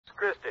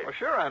Christie. Well,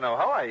 sure I know.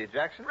 How are you,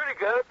 Jackson? Pretty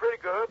good,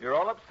 pretty good. You're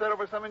all upset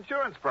over some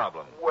insurance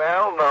problem.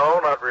 Well,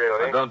 no, not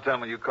really. Well, don't tell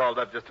me you called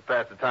up just to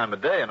pass the time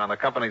of day and on the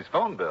company's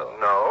phone bill.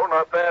 No,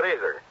 not that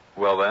either.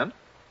 Well, then?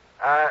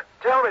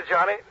 Tell me,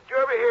 Johnny, did you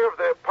ever hear of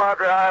the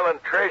Padre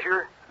Island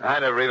treasure? I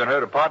never even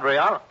heard of Padre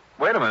Island.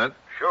 Wait a minute.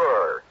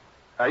 Sure.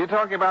 Are you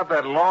talking about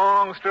that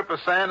long strip of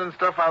sand and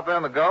stuff out there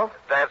in the Gulf?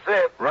 That's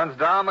it. Runs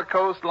down the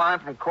coastline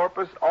from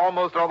Corpus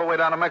almost all the way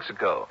down to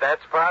Mexico.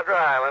 That's Padre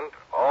Island,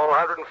 all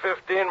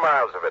 115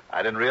 miles of it.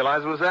 I didn't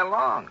realize it was that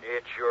long.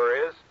 It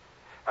sure is.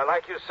 And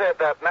like you said,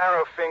 that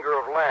narrow finger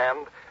of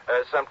land,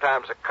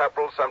 sometimes a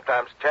couple,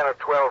 sometimes 10 or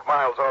 12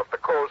 miles off the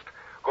coast,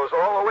 goes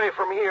all the way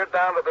from here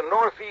down to the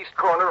northeast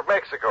corner of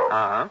Mexico.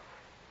 Uh-huh.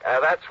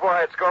 That's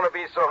why it's going to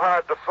be so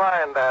hard to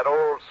find that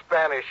old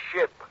Spanish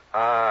ship.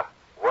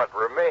 What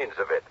remains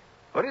of it.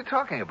 What are you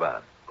talking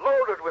about?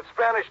 Loaded with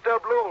Spanish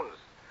doubloons.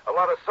 A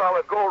lot of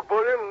solid gold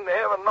bullion and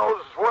heaven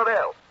knows what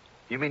else.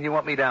 You mean you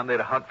want me down there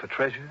to hunt for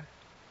treasure?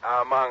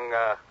 Among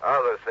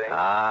other things.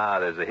 Ah,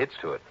 there's a hitch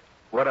to it.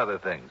 What other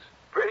things?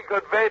 Pretty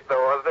good bait,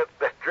 though, wasn't it?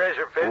 That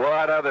treasure fish.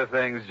 What other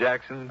things,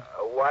 Jackson?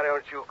 Why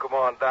don't you come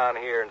on down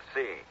here and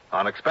see?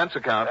 On expense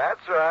account.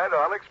 That's right,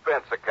 on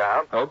expense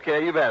account.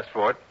 Okay, you've asked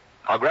for it.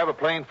 I'll grab a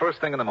plane first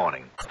thing in the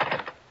morning.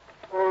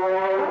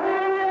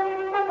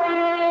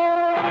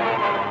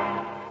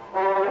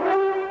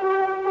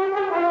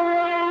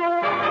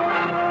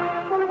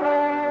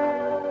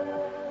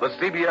 The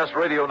CBS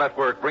Radio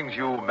Network brings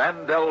you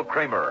Mandel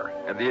Kramer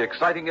and the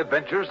exciting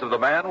adventures of the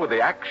man with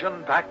the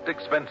action-packed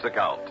expense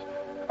account.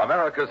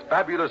 America's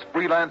fabulous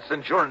freelance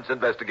insurance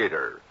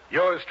investigator.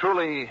 Yours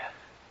truly,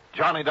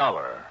 Johnny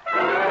Dollar.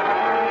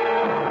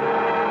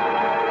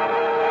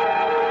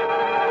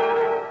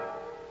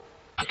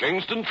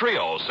 Kingston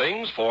Trio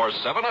sings for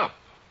 7-Up.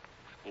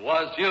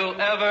 Was you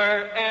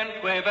ever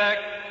in Quebec?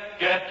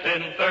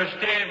 Getting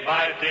thirsty,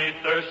 mighty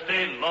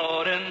thirsty,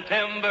 loading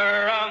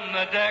timber on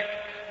the deck.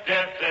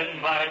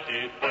 Getting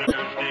mighty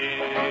thirsty.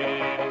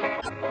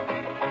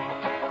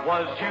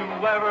 Was you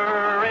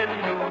ever in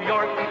New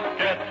York?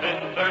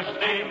 Getting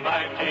thirsty,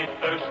 mighty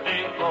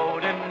thirsty,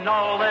 loading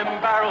all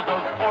them barrels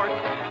of pork.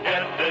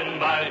 Getting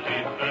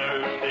mighty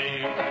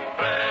thirsty.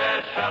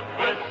 Fresh up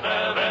with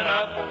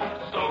 7-Up,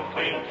 so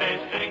clean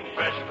tasting,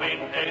 fresh clean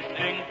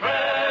tasting.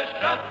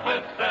 Fresh up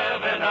with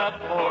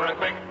 7-Up for a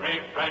quick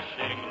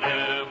refreshing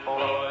nip,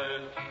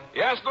 boys.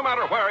 Yes, no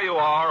matter where you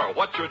are or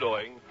what you're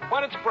doing,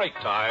 when it's break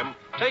time,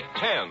 take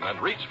 10 and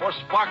reach for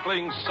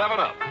sparkling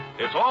 7-Up.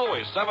 It's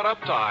always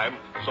 7-Up time,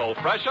 so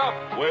fresh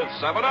up with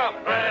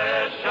 7-Up.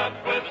 Fresh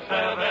up with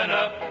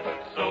 7-Up,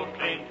 so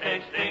clean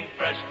tasting,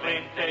 fresh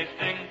clean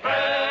tasting.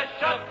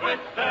 Fresh up with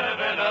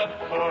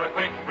 7-Up for a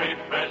quick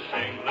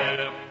refreshing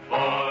lift,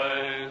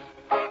 boys.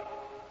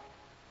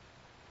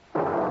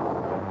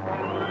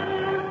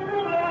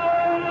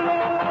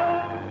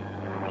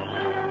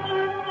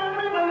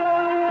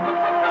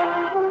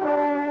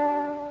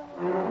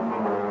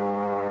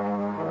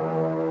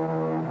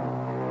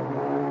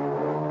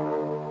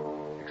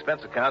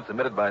 Expense account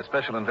submitted by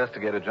Special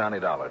Investigator Johnny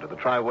Dollar to the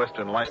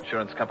Tri-Western Life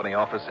Insurance Company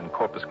office in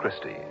Corpus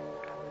Christi.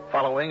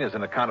 Following is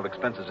an account of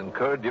expenses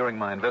incurred during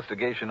my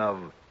investigation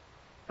of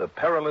the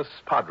Perilous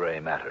Padre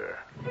matter.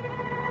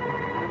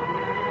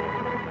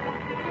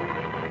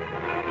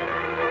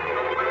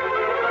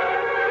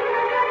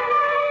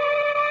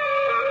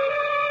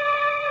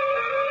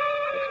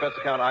 Expense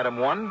account item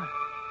 1,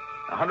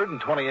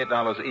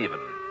 $128 even.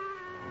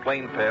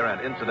 Plane fare and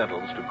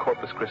incidentals to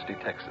Corpus Christi,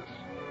 Texas.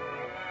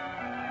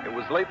 It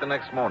was late the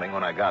next morning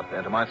when I got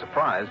there. To my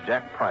surprise,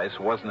 Jack Price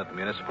wasn't at the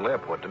municipal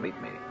airport to meet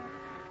me.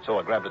 So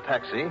I grabbed a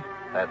taxi,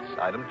 that's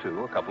item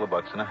 2, a couple of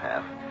bucks and a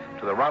half,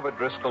 to the Robert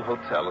Driscoll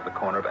Hotel at the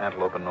corner of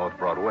Antelope and North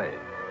Broadway.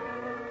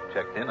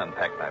 Checked in,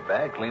 unpacked my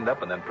bag, cleaned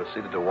up, and then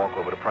proceeded to walk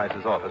over to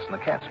Price's office in the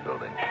Katz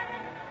building.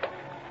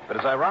 But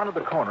as I rounded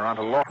the corner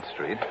onto Law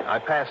Street, I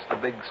passed the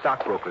big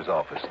stockbroker's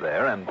office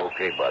there and...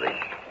 Okay, buddy.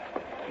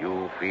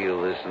 You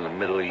feel this in the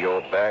middle of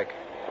your back?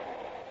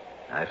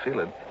 I feel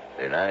it.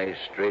 Then eyes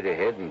straight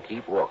ahead and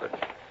keep walking.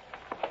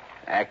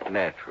 Act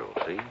natural,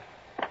 see?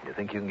 You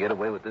think you can get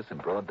away with this in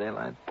broad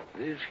daylight?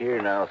 This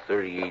here now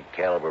 38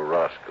 caliber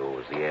Roscoe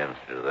is the answer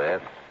to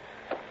that.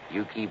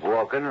 You keep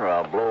walking or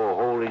I'll blow a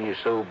hole in you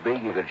so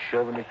big you could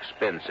shove an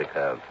expense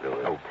account through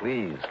it. Oh,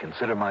 please,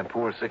 consider my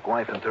poor sick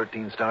wife and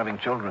 13 starving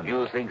children.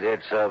 You think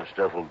that soft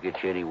stuff will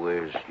get you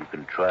anywheres? You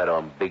can try it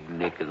on Big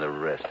Nick and the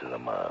rest of the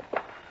mob.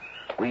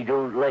 We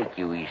don't like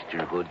you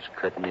Eastern hoods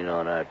cutting in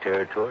on our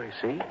territory,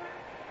 see?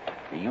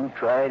 You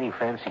try any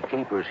fancy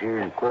capers here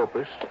in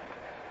Corpus,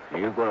 and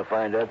you're going to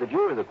find out that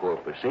you're the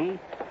Corpus, see?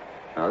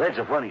 Now, that's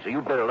a funny, so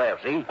you better laugh,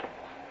 see?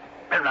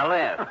 Better not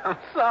laugh. I'm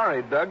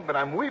sorry, Doug, but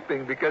I'm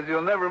weeping because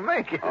you'll never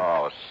make it.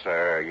 Oh,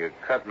 sir, you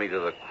cut me to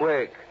the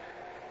quick.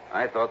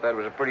 I thought that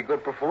was a pretty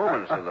good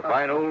performance in the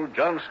fine old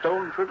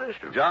Johnstone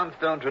tradition.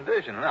 Johnstone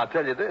tradition. And I'll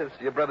tell you this,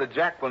 your brother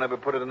Jack will never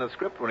put it in the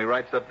script when he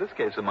writes up this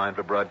case of mine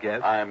for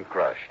broadcast. I'm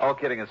crushed. All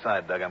kidding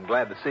aside, Doug, I'm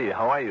glad to see you.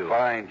 How are you?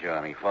 Fine,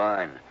 Johnny,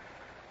 fine.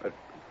 But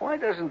Why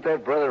doesn't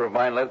that brother of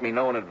mine let me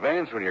know in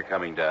advance when you're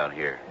coming down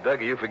here?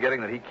 Doug, are you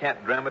forgetting that he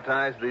can't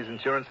dramatize these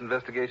insurance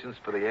investigations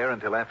for the air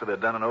until after they're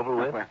done and over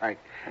with? Well,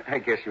 I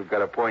guess you've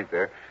got a point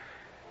there.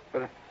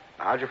 But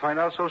how'd you find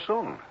out so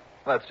soon?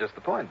 Well, that's just the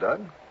point,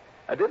 Doug.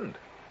 I didn't.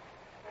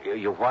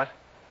 You what?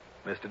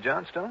 Mr.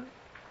 Johnstone,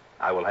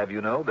 I will have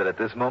you know that at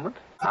this moment,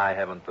 I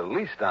haven't the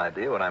least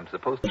idea what I'm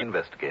supposed to be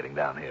investigating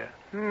down here.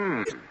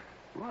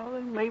 Well,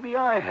 then maybe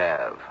I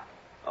have.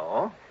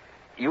 Oh?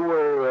 You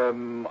were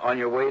on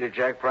your way to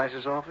Jack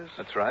Price's office?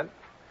 That's right.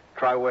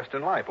 Try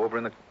Western Life over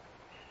in the...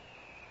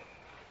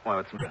 Why,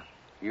 what's the matter?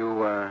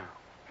 You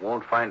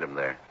won't find him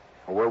there.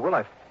 Well, where will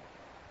I...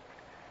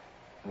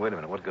 Wait a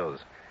minute, what goes?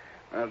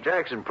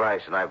 Jackson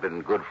Price and I have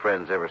been good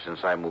friends ever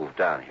since I moved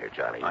down here,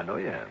 Johnny. I know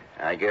you have.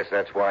 I guess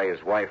that's why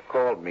his wife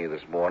called me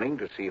this morning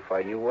to see if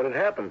I knew what had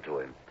happened to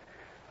him.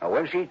 Now,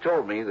 when she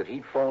told me that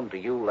he'd phoned to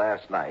you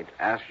last night,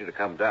 asked you to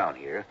come down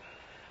here,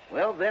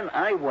 well, then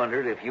I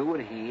wondered if you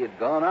and he had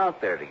gone out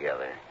there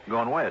together.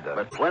 Going where, Doug?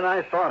 But when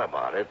I thought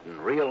about it and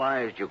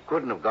realized you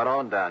couldn't have got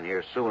on down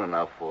here soon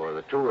enough for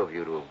the two of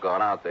you to have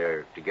gone out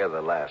there together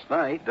last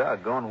night...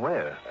 Doug, going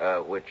where?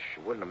 Which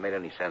wouldn't have made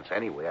any sense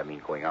anyway. I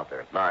mean, going out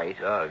there at night.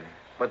 Doug.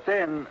 But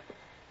then,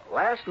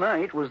 last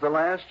night was the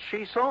last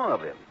she saw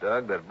of him.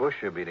 Doug, that bush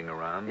you're beating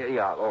around.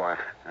 Yeah,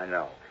 I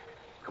know.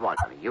 Come on,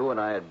 honey. You and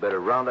I had better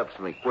round up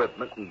some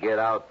equipment and get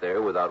out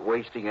there without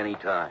wasting any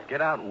time.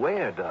 Get out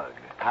where, Doug?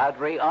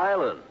 Padre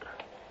Island.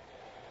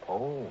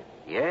 Oh.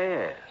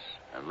 Yes.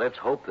 And let's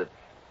hope that...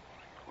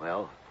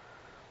 Well,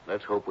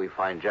 let's hope we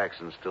find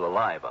Jackson still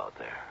alive out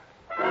there.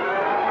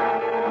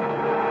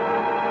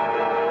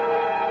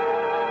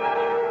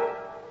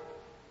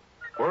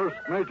 First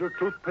major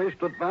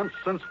toothpaste advance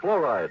since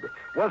fluoride.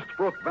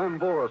 Westbrook Van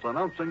Voris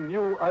announcing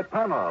new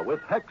Ipana with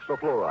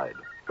hexafluoride.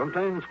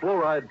 Contains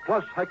fluoride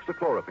plus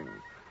hexachlorophene.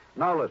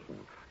 Now listen.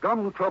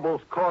 Gum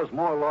troubles cause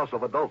more loss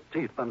of adult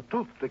teeth than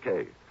tooth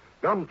decay.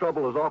 Gum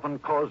trouble is often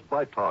caused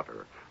by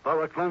tartar.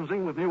 Thorough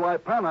cleansing with new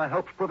Ipana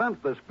helps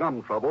prevent this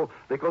gum trouble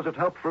because it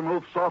helps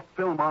remove soft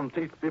film on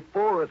teeth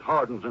before it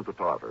hardens into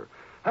tartar.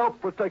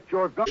 Help protect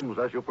your gums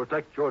as you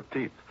protect your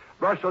teeth.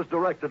 Brush as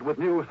directed with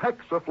new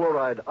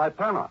hexafluoride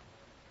Ipana.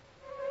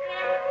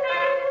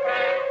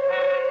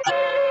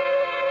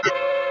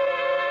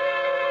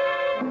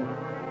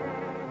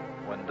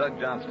 When Doug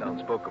Johnstone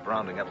spoke of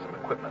rounding up some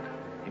equipment,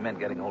 he meant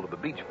getting hold of a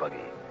beach buggy.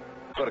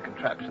 A sort of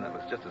contraption that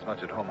was just as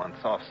much at home on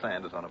soft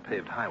sand as on a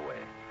paved highway.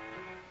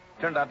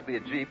 Turned out to be a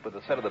Jeep with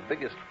a set of the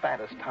biggest,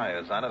 fattest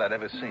tires on it I'd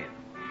ever seen.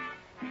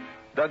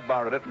 Doug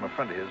borrowed it from a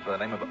friend of his by the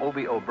name of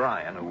Obie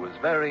O'Brien, who was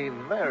very,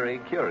 very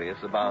curious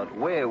about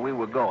where we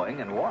were going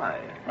and why.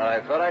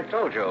 I thought I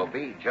told you,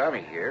 Obie.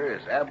 Johnny here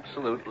is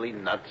absolutely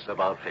nuts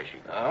about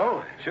fishing.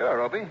 Oh?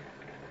 Sure, Obie.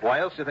 Why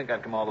else do you think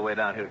I'd come all the way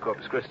down here to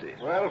Corpus Christi?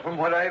 Well, from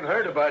what I've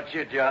heard about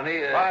you,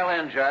 Johnny... File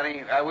in,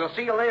 Johnny. We'll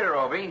see you later,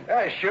 Obie.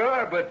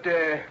 Sure, but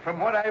from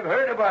what I've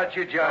heard about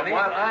you, Johnny... From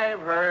what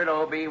I've heard,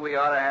 Obie, we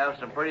ought to have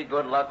some pretty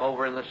good luck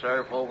over in the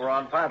surf over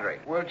on Padre.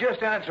 Well,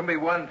 just answer me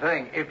one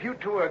thing. If you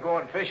two are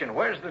going fishing,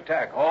 where's the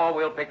tackle? Oh,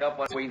 we'll pick up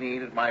what we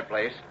need at my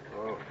place.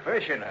 Oh,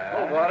 fishing, huh?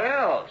 Oh, what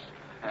else?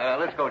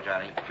 Let's go,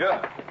 Johnny.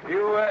 Sure.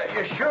 You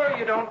sure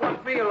you don't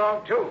want me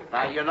along, too?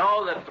 Now, you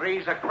know that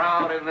three's a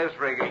crowd in this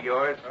rig of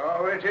yours.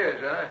 Oh, it is,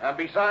 huh? And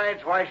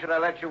besides, why should I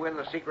let you in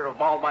the secret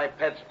of all my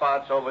pet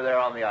spots over there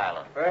on the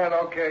island? Well,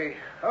 okay.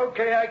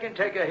 Okay, I can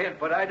take a hint,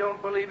 but I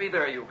don't believe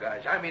either of you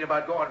guys. I mean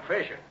about going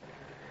fishing.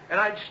 And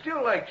I'd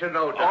still like to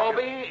know,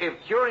 Obie,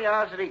 if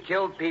curiosity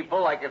killed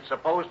people like it's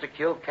supposed to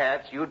kill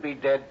cats, you'd be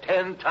dead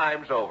 10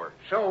 times over.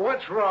 So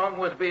what's wrong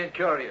with being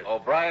curious?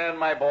 O'Brien,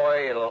 my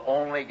boy, it'll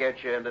only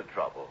get you into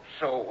trouble.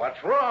 So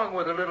what's wrong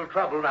with a little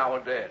trouble now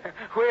and then?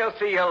 We'll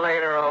see you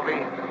later,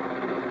 Obie.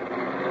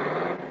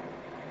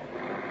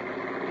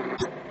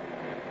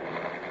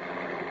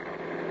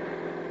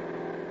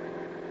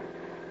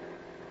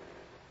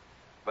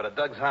 But at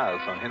Doug's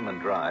house on Hinman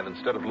Drive,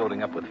 instead of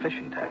loading up with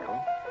fishing tackle,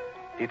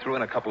 he threw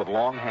in a couple of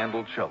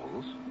long-handled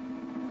shovels,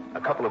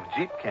 a couple of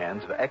Jeep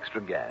cans of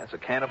extra gas, a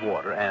can of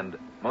water, and,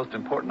 most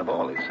important of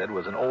all, he said,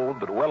 was an old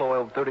but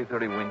well-oiled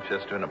 .30-30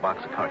 Winchester and a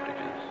box of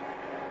cartridges.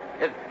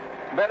 It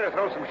better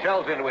throw some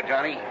shells into it,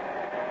 Johnny.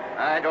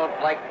 I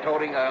don't like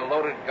toting a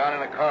loaded gun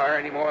in a car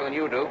any more than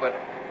you do, but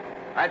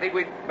I think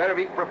we'd better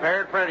be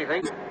prepared for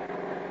anything.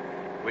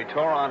 We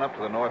tore on up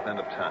to the north end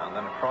of town,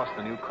 then across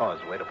the new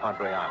causeway to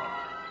Padre Island,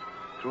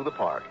 through the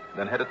park,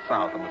 then headed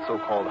south on the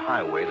so-called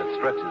highway that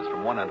stretches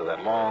from one end of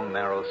that long,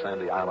 narrow,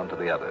 sandy island to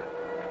the other.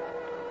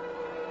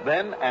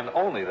 Then, and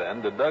only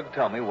then, did Doug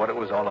tell me what it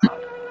was all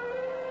about.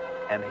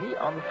 And he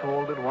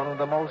unfolded one of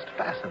the most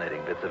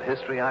fascinating bits of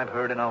history I've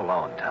heard in a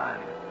long time.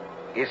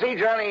 You see,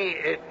 Johnny,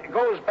 it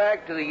goes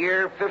back to the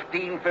year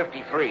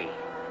 1553,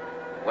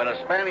 when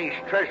a Spanish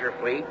treasure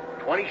fleet,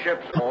 20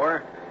 ships or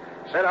more,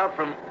 set out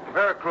from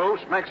Veracruz,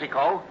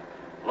 Mexico,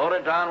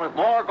 loaded down with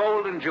more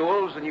gold and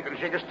jewels than you can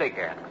shake a stick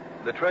at.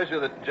 The treasure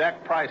that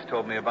Jack Price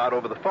told me about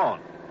over the phone.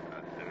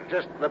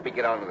 Just let me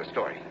get on to the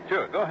story.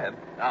 Sure, go ahead.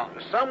 Now,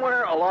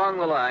 somewhere along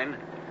the line,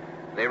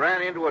 they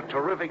ran into a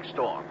terrific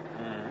storm.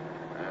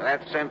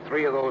 That sent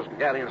 3 of those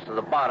galleons to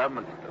the bottom,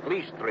 and at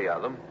least 3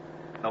 of them.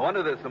 No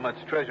wonder there's so much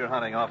treasure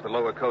hunting off the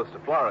lower coast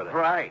of Florida.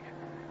 Right.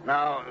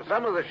 Now,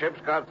 some of the ships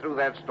got through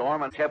that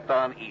storm and kept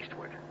on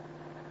eastward.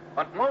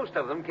 But most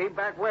of them came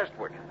back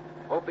westward,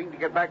 hoping to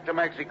get back to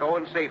Mexico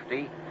in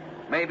safety,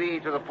 maybe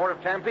to the port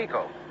of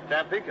Tampico.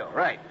 Tampico?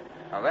 Right.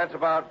 Now, that's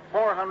about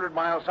 400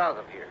 miles south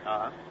of here.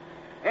 Uh-huh.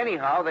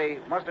 Anyhow, they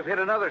must have hit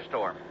another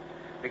storm,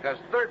 because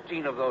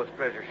 13 of those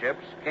treasure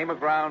ships came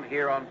aground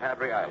here on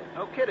Padre Island.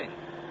 No kidding.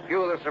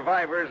 Few of the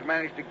survivors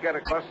managed to get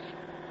across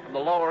from the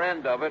lower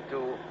end of it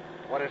to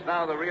what is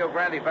now the Rio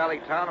Grande Valley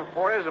town of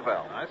Port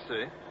Isabel. I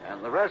see.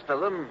 And the rest of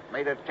them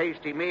made a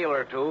tasty meal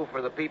or two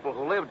for the people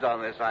who lived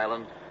on this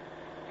island.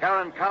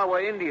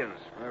 Karankawa Indians.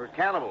 They were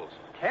cannibals.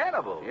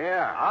 Cannibals?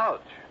 Yeah.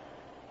 Ouch.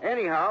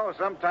 Anyhow,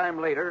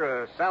 sometime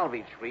later, a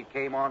salvage fleet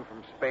came on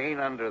from Spain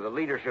under the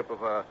leadership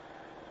of a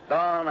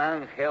Don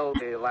Angel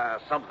de la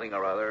something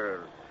or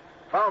other,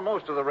 found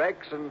most of the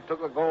wrecks and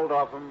took the gold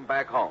off them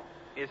back home.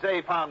 You say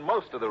he found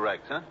most of the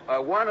wrecks,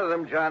 huh? One of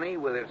them, Johnny,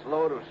 with its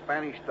load of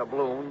Spanish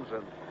doubloons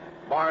and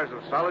bars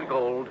of solid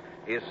gold,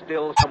 is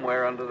still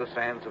somewhere under the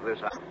sands of this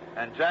island.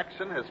 And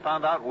Jackson has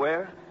found out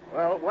where?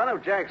 Well, one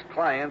of Jack's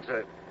clients,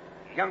 a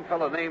young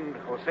fellow named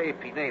Jose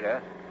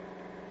Pineda,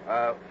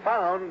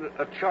 found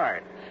a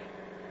chart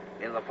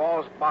in the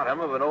false bottom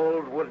of an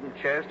old wooden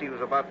chest he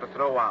was about to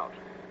throw out.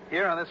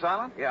 Here on this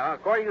island? Yeah,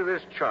 according to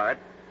this chart,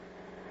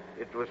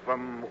 it was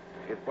from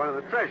one of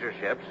the treasure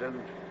ships,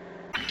 and...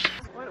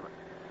 Wait a minute.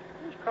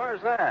 Whose car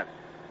is that?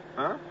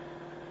 Huh?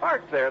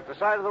 Parked there at the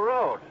side of the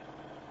road.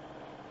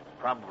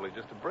 Probably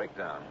just a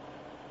breakdown.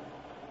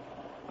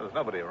 There's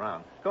nobody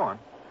around. Go on.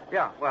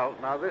 Yeah, well,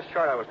 now this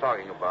chart I was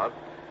talking about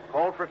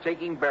called for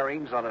taking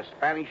bearings on a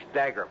Spanish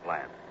dagger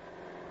plan.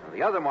 Now,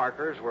 the other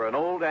markers were an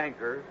old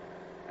anchor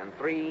and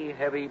 3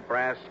 heavy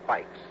brass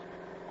spikes,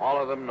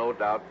 all of them, no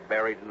doubt,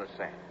 buried in the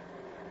sand.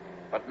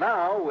 But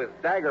now, with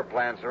dagger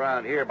plants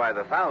around here by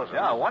the thousands...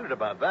 Yeah, I wondered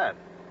about that.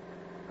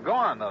 Go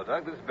on, though,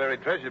 Doug. This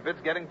buried treasure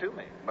bit's getting to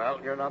me. Well,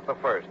 you're not the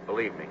first,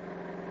 believe me.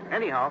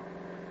 Anyhow,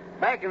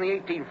 back in the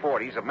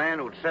 1840s, a man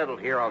who'd settled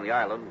here on the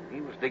island,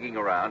 he was digging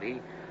around.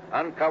 He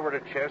uncovered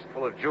a chest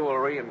full of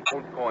jewelry and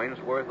gold coins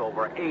worth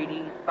over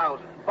 $80,000.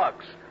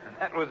 And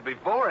that was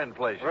before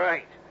inflation.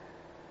 Right.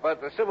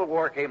 But the Civil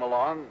War came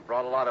along,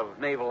 brought a lot of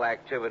naval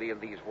activity in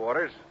these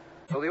waters.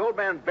 So the old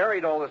man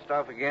buried all the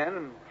stuff again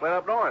and fled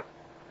up north.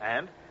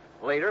 And?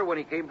 Later, when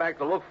he came back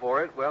to look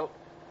for it, well,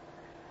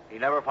 he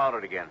never found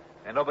it again.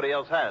 And nobody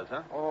else has,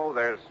 huh? Oh,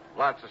 there's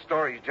lots of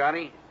stories,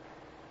 Johnny.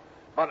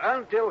 But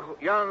until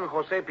young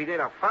Jose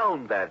Pineda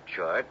found that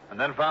chart... And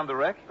then found the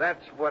wreck?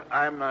 That's what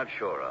I'm not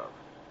sure of.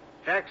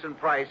 Jackson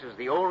Price is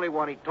the only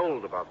one he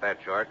told about that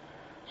chart,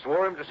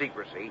 swore him to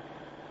secrecy,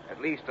 at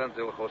least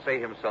until Jose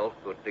himself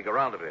could dig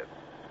around a bit.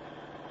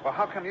 Well,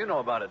 how come you know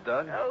about it,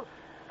 Doug? Well,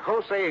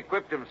 Jose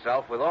equipped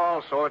himself with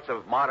all sorts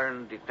of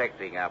modern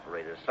detecting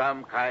apparatus,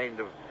 some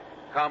kind of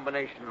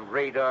combination of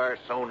radar,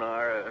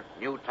 sonar, a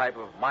new type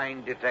of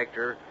mine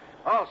detector,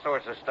 all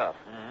sorts of stuff.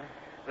 Mm-hmm.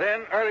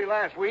 Then, early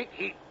last week,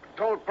 he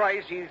told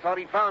Price he thought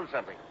he'd found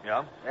something.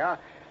 Yeah? Yeah.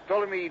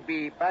 Told him he'd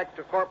be back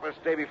to Corpus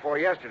day before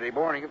yesterday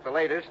morning at the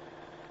latest,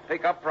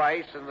 pick up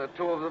Price, and the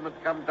 2 of them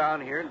would come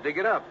down here and dig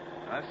it up.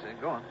 I see.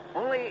 Go on.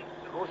 Only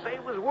Jose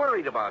was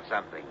worried about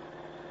something.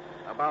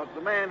 About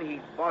the man he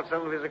bought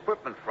some of his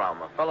equipment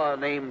from, a fellow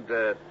named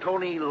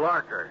Tony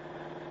Larker,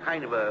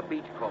 kind of a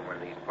beachcomber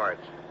in these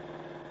parts.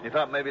 You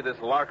thought maybe this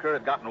Larker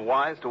had gotten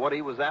wise to what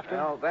he was after?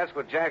 Well, that's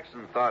what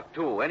Jackson thought,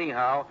 too.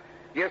 Anyhow,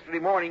 yesterday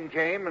morning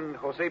came, and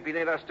Jose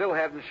Pineda still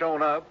hadn't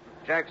shown up.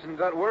 Jackson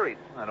got worried.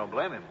 I don't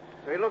blame him.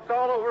 So he looked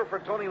all over for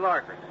Tony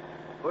Larker.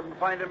 Couldn't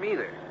find him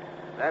either.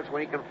 That's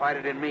when he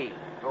confided in me.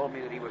 Told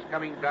me that he was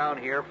coming down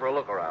here for a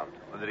look around.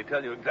 Well, did he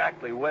tell you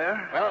exactly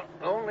where? Well,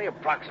 only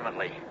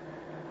approximately.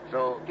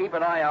 So keep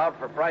an eye out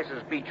for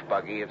Price's beach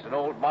buggy. It's an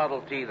old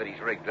Model T that he's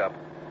rigged up.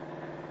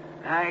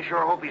 I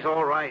sure hope he's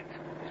all right.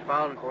 He's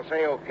found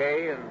Jose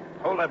okay and...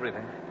 Hold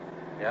everything.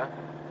 Yeah?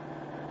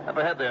 Up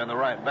ahead there on the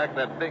right, back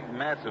that big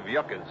mass of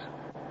yuccas.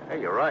 Hey,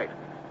 you're right.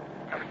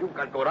 Now, you've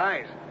got good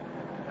eyes.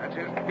 That's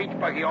his beach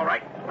buggy, all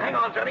right. Hang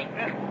on, Sonny.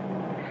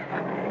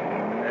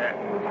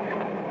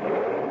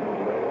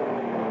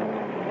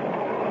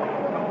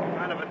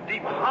 Kind of a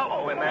deep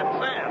hollow in that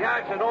sand. Yeah,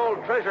 it's an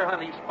old treasure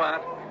hunting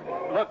spot.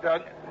 Look,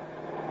 Doug.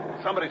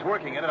 Somebody's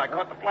working in it. I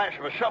caught the flash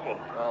of a shovel.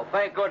 Well,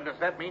 thank goodness.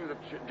 That means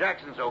that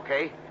Jackson's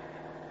okay.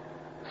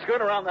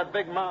 Skirt around that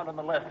big mound on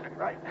the left.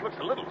 Right. Looks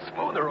a little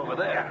smoother over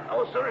there. Yeah,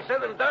 no sooner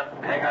said than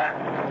done. Hang on.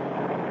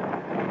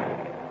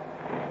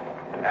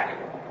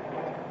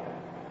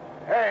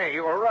 Hey,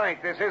 you were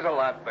right. This is a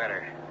lot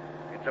better.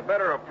 It's a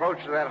better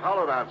approach to that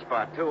hollowed-out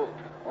spot, too.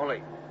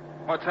 Only...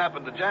 What's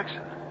happened to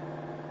Jackson?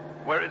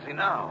 Where is he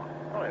now?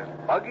 Well, his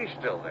buggy's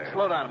still there.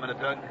 Slow down a minute,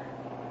 Doug.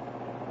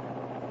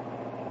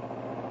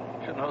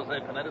 Shouldn't Jose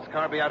Pineda's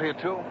car be out here,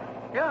 too?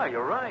 Yeah,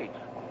 you're right.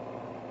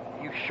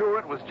 You sure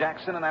it was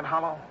Jackson in that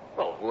hollow?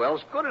 Well, who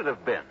else could it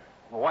have been?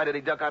 Well, why did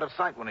he duck out of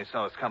sight when he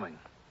saw us coming?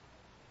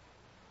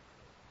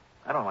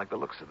 I don't like the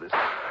looks of this.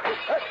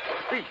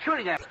 He's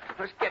shooting at us.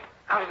 Let's get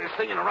out of this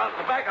thing and around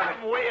the back of it.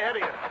 I'm way ahead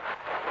of you.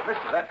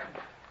 Mister, that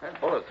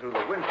bullet through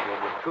the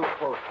windshield was too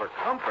close for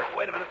comfort.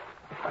 Wait a minute.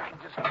 If I can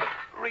just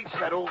reach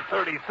that old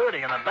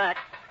 30-30 in the back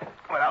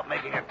without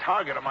making a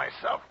target of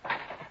myself.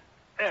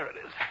 There it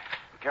is.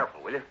 Be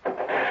careful, will you? Stay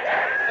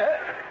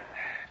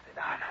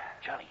down.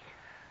 Johnny,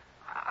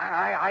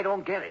 I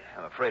don't get it.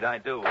 I'm afraid I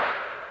do.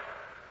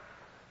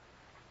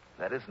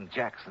 That isn't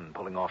Jackson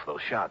pulling off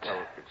those shots.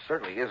 Well, it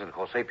certainly isn't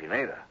Jose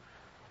Pineda.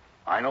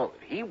 I know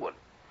that he would.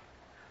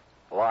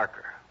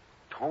 Larker.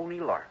 Tony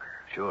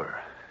Larker. Sure.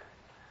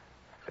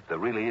 If there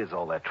really is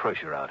all that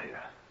treasure out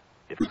here,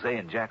 if Jose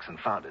and Jackson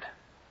found it,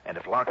 and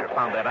if Larker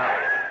found that out...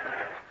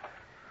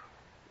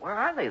 Where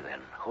are they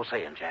then,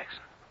 Jose and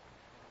Jackson?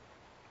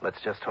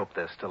 Let's just hope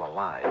they're still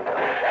alive.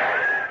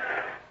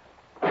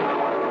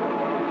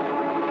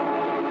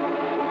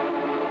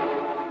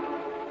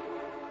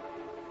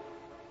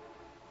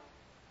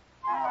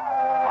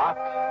 Hot,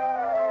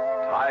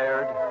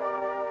 tired,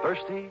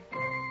 thirsty.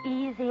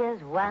 Easy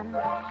as 1,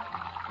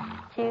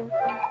 2,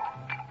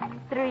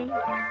 3.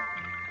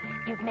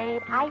 You've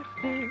made iced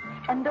tea,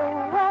 and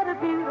oh, what a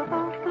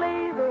beautiful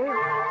flavor.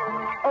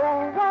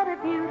 Oh, what a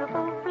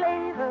beautiful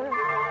flavor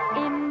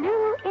in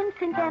new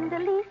instant tender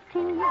leaf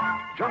tea.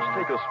 Just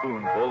take a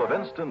spoonful of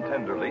instant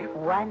tender leaf.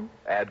 1,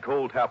 Add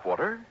cold tap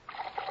water.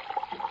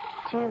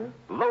 2,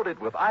 Load it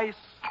with ice.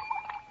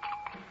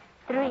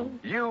 3.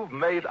 You've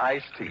made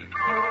iced tea.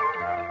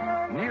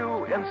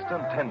 New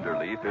instant tender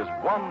leaf is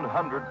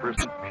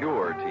 100%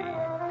 pure tea.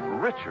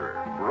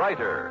 Richer,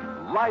 brighter,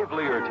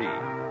 livelier tea.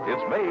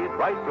 It's made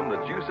right from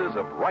the juices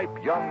of ripe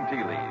young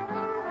tea leaves.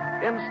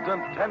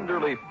 Instant tender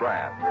leaf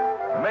brand.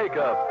 Make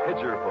a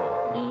pitcher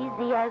full.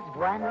 Easy as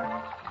 1,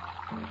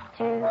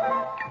 2,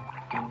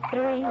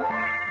 3.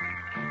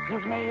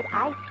 You've made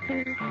iced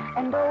tea,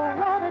 and oh,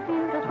 what a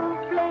beautiful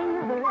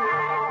flavor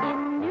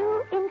in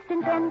new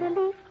instant tender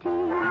leaf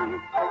tea.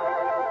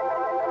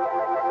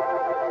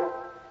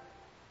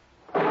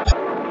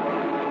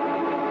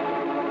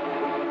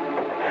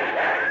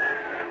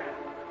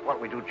 What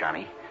we do,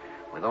 Johnny?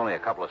 With only a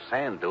couple of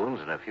sand dunes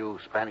and a few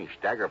Spanish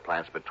dagger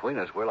plants between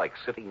us, we're like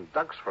sitting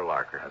ducks for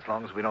Larker. As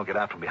long as we don't get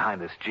out from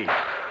behind this Jeep.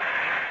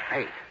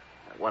 Hey,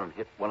 that one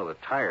hit one of the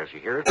tires.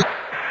 You hear it?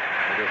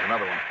 There's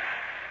another one.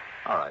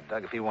 All right,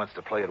 Doug, if he wants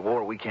to play at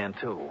war, we can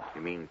too.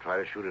 You mean try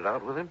to shoot it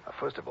out with him?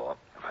 First of all,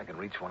 if I can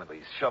reach one of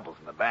these shovels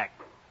in the back,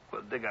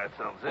 we'll dig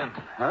ourselves in.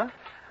 Huh?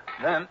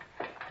 Then,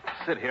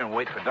 sit here and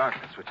wait for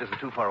darkness, which isn't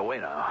too far away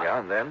now. Yeah,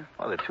 and then?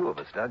 Well, there are two of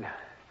us, Doug.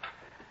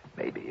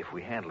 Maybe if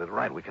we handle it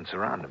right, we can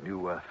surround him.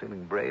 You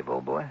feeling brave,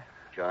 old boy?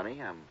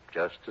 Johnny, I'm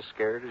just as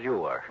scared as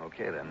you are.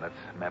 Okay, then. Let's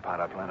map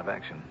out our plan of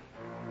action.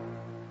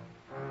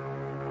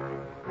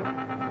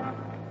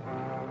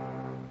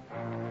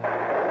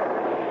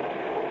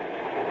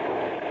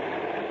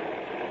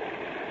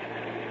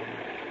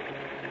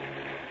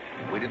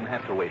 We didn't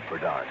have to wait for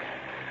dark.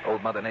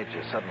 Old Mother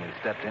Nature suddenly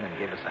stepped in and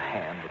gave us a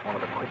hand with one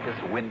of the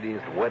quickest,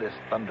 windiest, wettest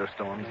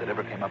thunderstorms that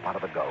ever came up out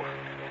of the Gulf.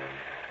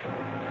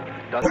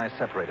 Doug and I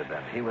separated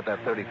then. He with that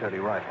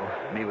 30-30 rifle,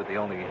 me with the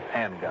only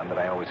handgun that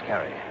I always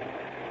carry.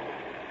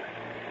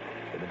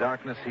 In the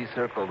darkness, he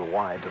circled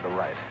wide to the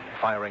right,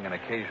 firing an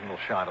occasional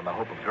shot in the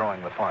hope of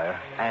drawing the fire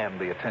and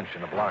the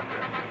attention of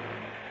Larker,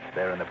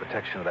 there in the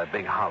protection of that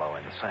big hollow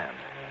in the sand.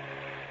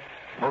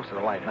 Most of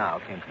the light now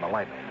came from the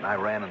lightning, and I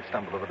ran and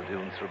stumbled over the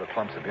dunes through the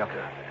clumps of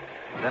yucca.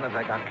 Then as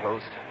I got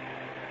close,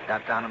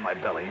 got down on my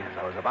belly, as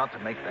I was about to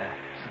make the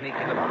sneak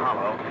into the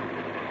hollow...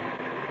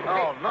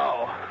 Oh,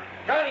 no.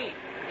 Johnny!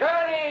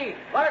 Johnny!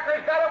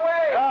 Larker's got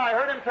away! Oh, I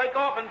heard him take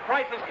off in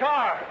Price's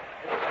car.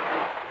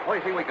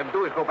 Only thing we can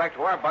do is go back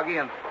to our buggy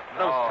and...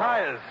 Those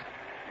tires.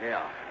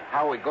 Yeah.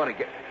 How are we going to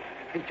get...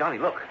 Hey, Johnny,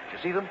 look. Did you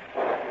see them?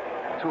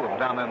 Two of them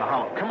down there in the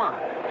hollow. Come on.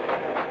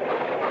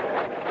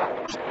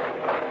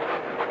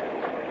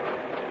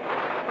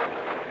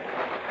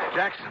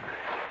 Jackson.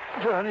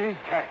 Johnny?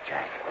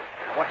 Jack.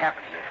 What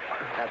happened here?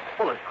 That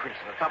bullet creased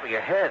on the top of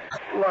your head.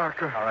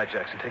 Larker. All right,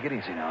 Jackson, take it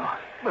easy now.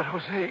 But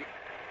Jose...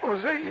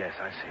 Yes,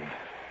 I see.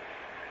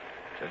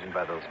 Judging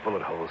by those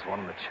bullet holes, one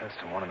in the chest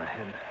and one in the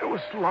head. It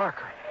was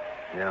Larker.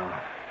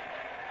 Yeah.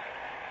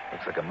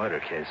 Looks like a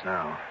murder case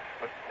now.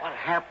 But what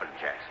happened,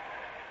 Jackson?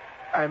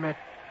 I met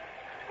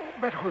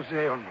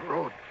Jose on the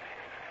road.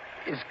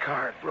 His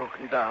car had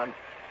broken down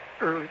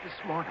early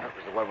this morning. That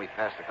was the one we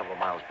passed a couple of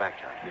miles back,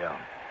 Johnny. Yeah.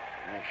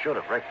 I should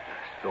have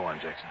recognized. Go on,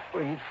 Jackson.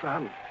 Well, he'd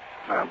found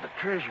the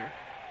treasure.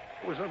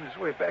 He was on his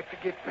way back to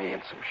get me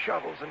and some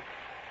shovels, and...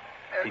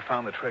 He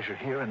found the treasure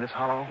here in this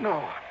hollow?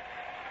 No.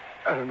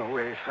 I don't know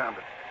where he found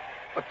it.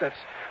 But that's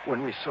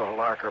when we saw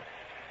Larker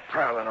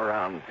prowling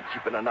around,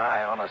 keeping an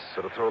eye on us.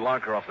 So to throw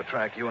Larker off the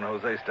track, you and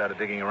Jose started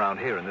digging around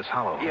here in this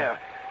hollow. Yeah.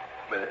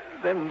 But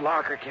then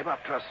Larker came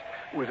up to us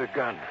with a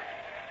gun.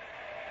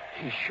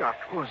 He shot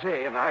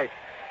Jose, and I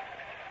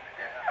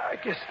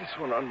guess this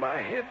one on my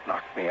head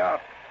knocked me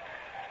out.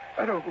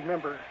 I don't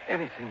remember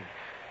anything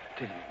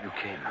till you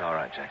came. All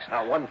right, Jackson.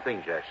 Now, one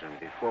thing, Jackson,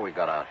 before we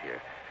got out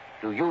here.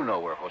 Do you know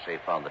where Jose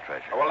found the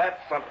treasure? Well,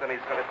 that's something he's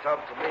going to tell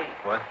to me.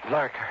 What?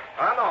 Larker.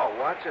 I know.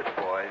 Watch it,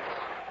 boys.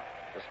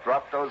 Just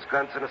drop those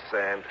guns in the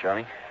sand.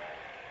 Johnny?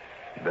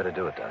 You better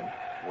do it, Doug.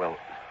 Well,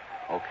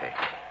 okay.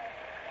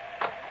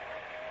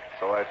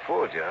 So I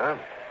fooled you, huh?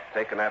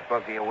 Taking that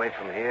buggy away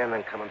from here and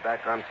then coming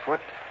back on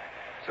foot?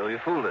 So you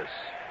fooled us.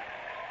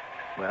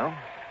 Well?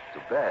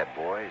 Too bad,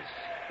 boys.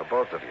 For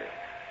both of you.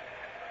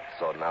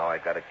 So now I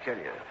got to kill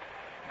you.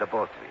 The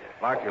both of you.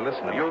 Lark, you're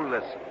listening. You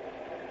listen.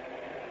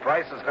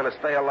 Price is going to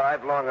stay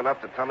alive long enough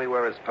to tell me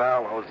where his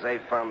pal Jose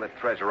found the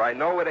treasure. I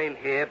know it ain't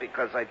here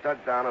because I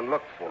dug down and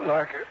looked for it.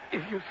 Larker,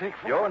 if you think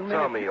for You'll 1 minute...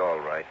 tell me all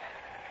right.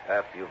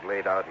 After you've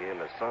laid out here in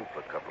the sun for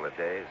a couple of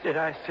days. Did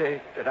I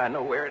say that I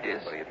know where it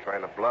is? What, are you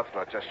trying to bluff?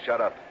 Now, just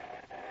shut up.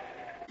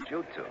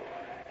 You two.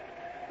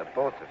 The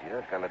both of you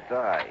are going to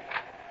die.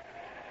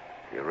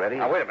 You ready?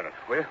 Now, wait a minute.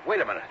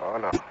 Wait a minute. Oh,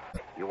 no.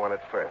 You want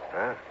it first,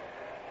 huh?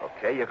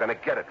 Okay, you're going to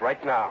get it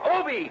right now.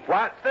 Obi!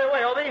 What? Stay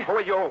away, Obi. Who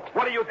are you?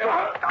 What are you doing?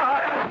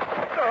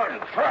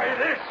 Try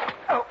this.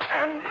 Oh,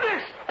 and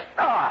this.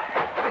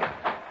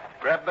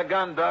 Grab the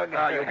gun, Doug.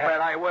 You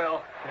bet I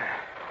will.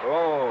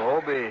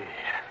 Oh, Obi.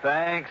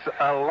 Thanks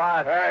a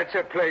lot. It's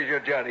a pleasure,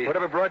 Johnny.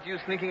 Whatever brought you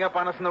sneaking up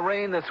on us in the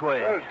rain this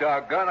way? Well,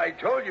 doggone, I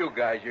told you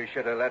guys you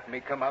should have let me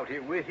come out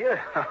here with you.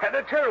 I had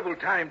a terrible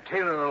time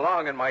tailing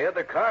along in my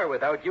other car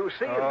without you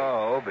seeing me.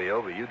 Oh, Obi,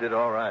 you did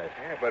all right.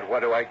 Yeah, but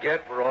what do I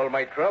get for all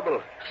my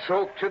trouble?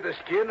 Soaked to the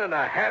skin and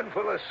a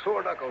handful of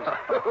sore knuckles.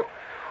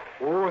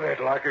 Oh, that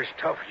locker's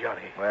tough,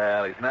 Johnny.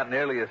 Well, he's not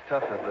nearly as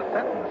tough as the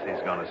sentence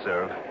he's going to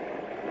serve.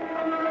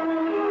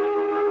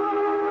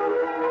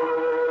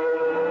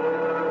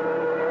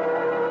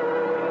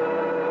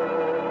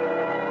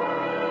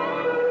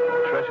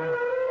 Treasure?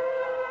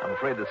 I'm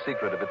afraid the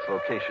secret of its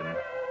location,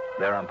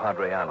 there on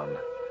Padre Island,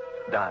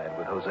 died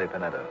with Jose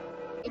Pineda.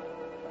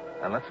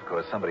 Unless, of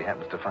course, somebody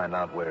happens to find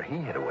out where he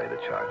hid away the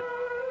chart.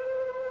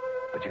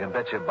 But you can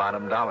bet your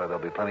bottom dollar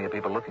there'll be plenty of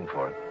people looking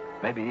for it.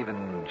 Maybe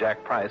even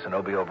Jack Price and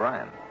Obie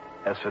O'Brien.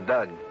 As for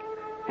Doug,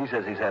 he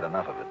says he's had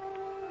enough of it.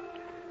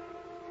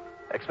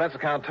 Expense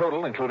account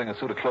total, including a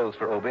suit of clothes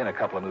for Obie and a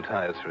couple of new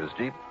tires for his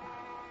Jeep,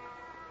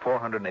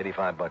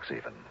 $485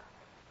 even.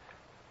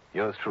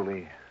 Yours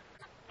truly,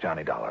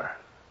 Johnny Dollar.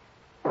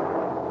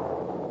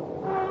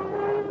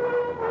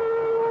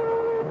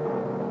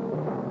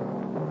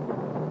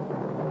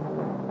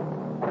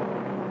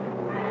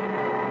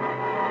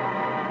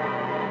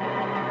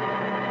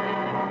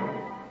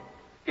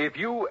 If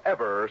you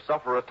ever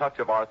suffer a touch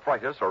of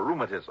arthritis or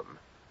rheumatism,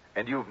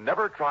 and you've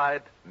never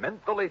tried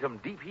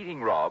mentholatum deep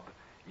heating rub,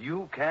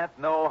 you can't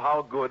know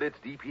how good its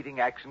deep heating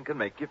action can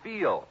make you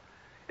feel.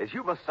 As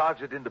you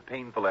massage it into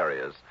painful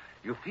areas,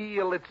 you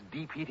feel its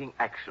deep heating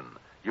action.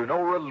 You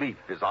know relief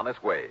is on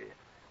its way.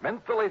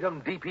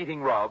 Mentholatum deep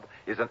heating rub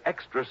is an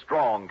extra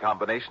strong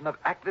combination of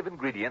active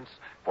ingredients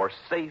for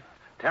safe,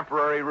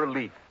 temporary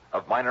relief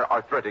of minor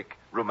arthritic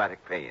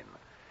rheumatic pain.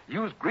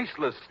 Use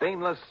greaseless,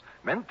 stainless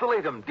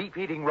mentholatum deep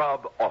heating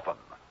rub often.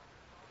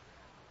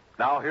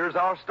 Now, here's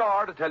our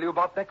star to tell you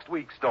about next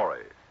week's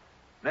story.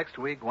 Next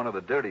week, one of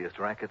the dirtiest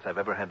rackets I've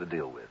ever had to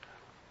deal with.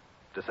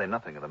 To say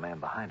nothing of the man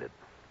behind it.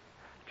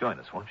 Join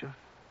us, won't you?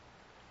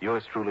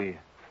 Yours truly,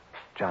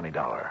 Johnny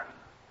Dollar.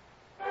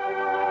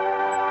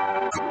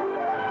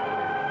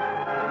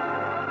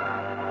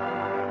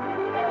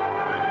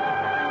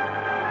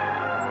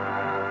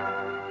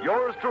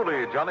 Yours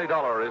truly, Johnny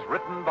Dollar, is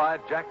written by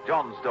Jack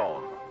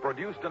Johnstone,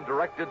 produced and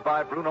directed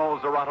by Bruno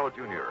Zerato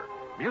Jr.,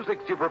 music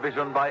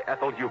supervision by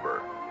Ethel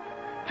Huber.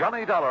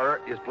 Johnny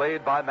Dollar is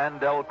played by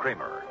Mandel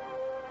Kramer.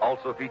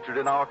 Also featured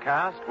in our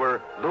cast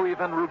were Louis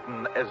Van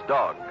Ruten as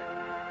Doug,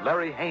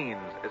 Larry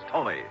Haynes as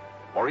Tony,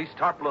 Maurice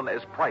Tarplin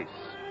as Price,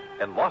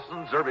 and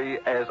Lawson Zerby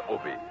as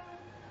Obie.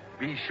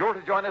 Be sure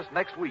to join us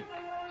next week,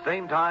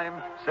 same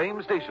time,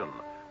 same station,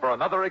 for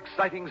another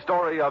exciting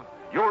story of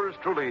Yours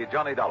truly,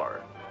 Johnny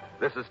Dollar.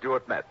 This is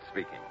Stuart Metz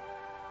speaking.